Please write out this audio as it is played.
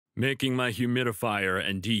Making my humidifier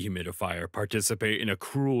and dehumidifier participate in a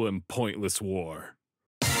cruel and pointless war.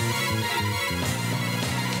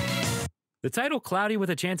 The title cloudy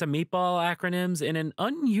with a chance of meatball acronyms in an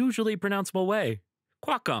unusually pronounceable way.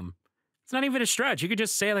 Cwacom. It's not even a stretch. You could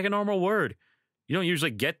just say it like a normal word. You don't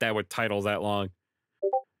usually get that with titles that long.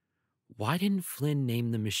 Why didn't Flynn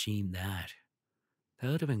name the machine that?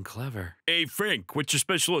 That would have been clever. Hey, Frank, what's your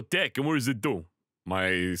special attack and what does it do?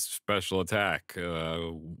 My special attack,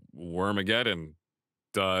 Wormageddon,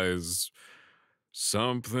 does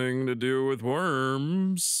something to do with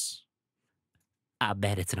worms. I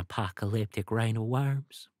bet it's an apocalyptic rain of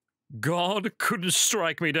worms. God couldn't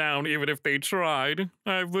strike me down even if they tried.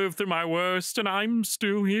 I've lived through my worst and I'm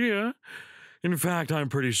still here. In fact, I'm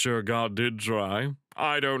pretty sure God did try.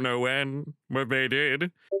 I don't know when, but they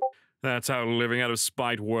did. That's how living out of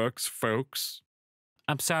spite works, folks.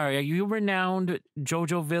 I'm sorry, are you renowned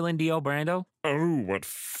JoJo villain Dio Brando? Oh, what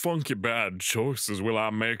funky bad choices will I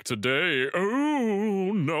make today?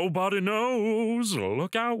 Oh, nobody knows.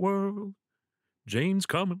 Look out, world. Jane's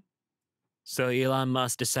coming. So Elon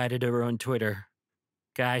Musk decided to ruin Twitter.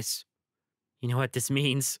 Guys, you know what this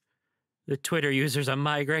means? The Twitter users are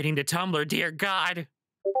migrating to Tumblr, dear God.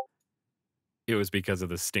 It was because of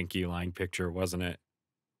the stinky line picture, wasn't it?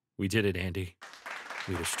 We did it, Andy.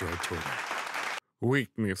 We destroyed Twitter.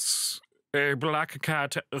 Weakness. A black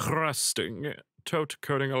cat rusting, tote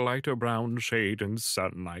coating a lighter brown shade in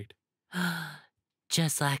sunlight.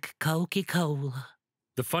 Just like Coca-Cola.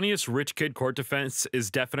 The funniest rich kid court defense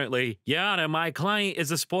is definitely, Yana, my client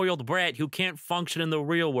is a spoiled brat who can't function in the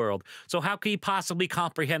real world, so how can he possibly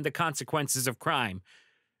comprehend the consequences of crime?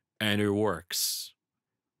 And it works.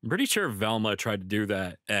 I'm pretty sure Velma tried to do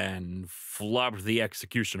that and flopped the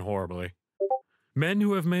execution horribly. Men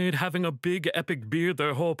who have made having a big epic beard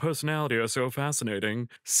their whole personality are so fascinating.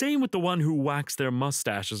 Same with the one who waxed their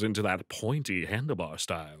mustaches into that pointy handlebar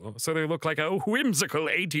style, so they look like a whimsical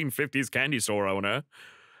 1850s candy store owner.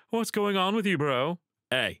 What's going on with you, bro?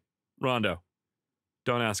 Hey, Rondo,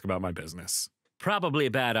 don't ask about my business. Probably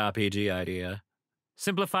a bad RPG idea.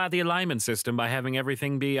 Simplify the alignment system by having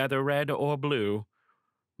everything be either red or blue.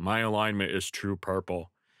 My alignment is true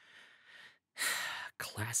purple.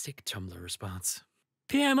 Classic Tumblr response.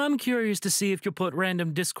 PM, I'm curious to see if you'll put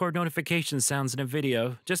random Discord notification sounds in a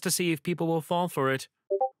video, just to see if people will fall for it.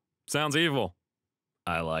 Sounds evil.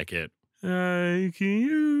 I like it. Can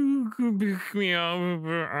you pick me up?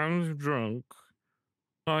 I'm drunk.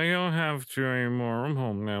 I don't have to anymore. I'm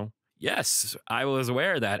home now. Yes, I was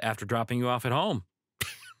aware of that after dropping you off at home.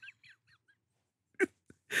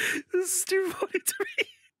 This is too funny to me.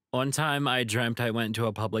 One time I dreamt I went into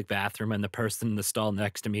a public bathroom and the person in the stall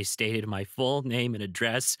next to me stated my full name and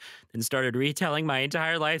address, then started retelling my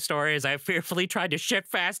entire life story as I fearfully tried to shit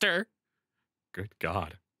faster. Good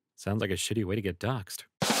God. Sounds like a shitty way to get doxxed.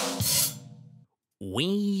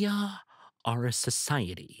 We are a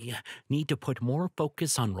society need to put more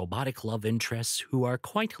focus on robotic love interests who are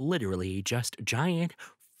quite literally just giant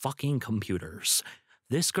fucking computers.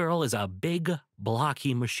 This girl is a big,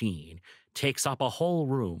 blocky machine. Takes up a whole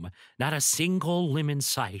room, not a single limb in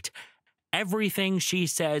sight. Everything she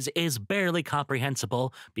says is barely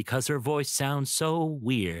comprehensible because her voice sounds so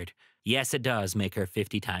weird. Yes, it does make her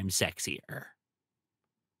 50 times sexier.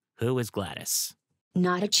 Who is Gladys?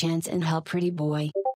 Not a chance in hell, pretty boy.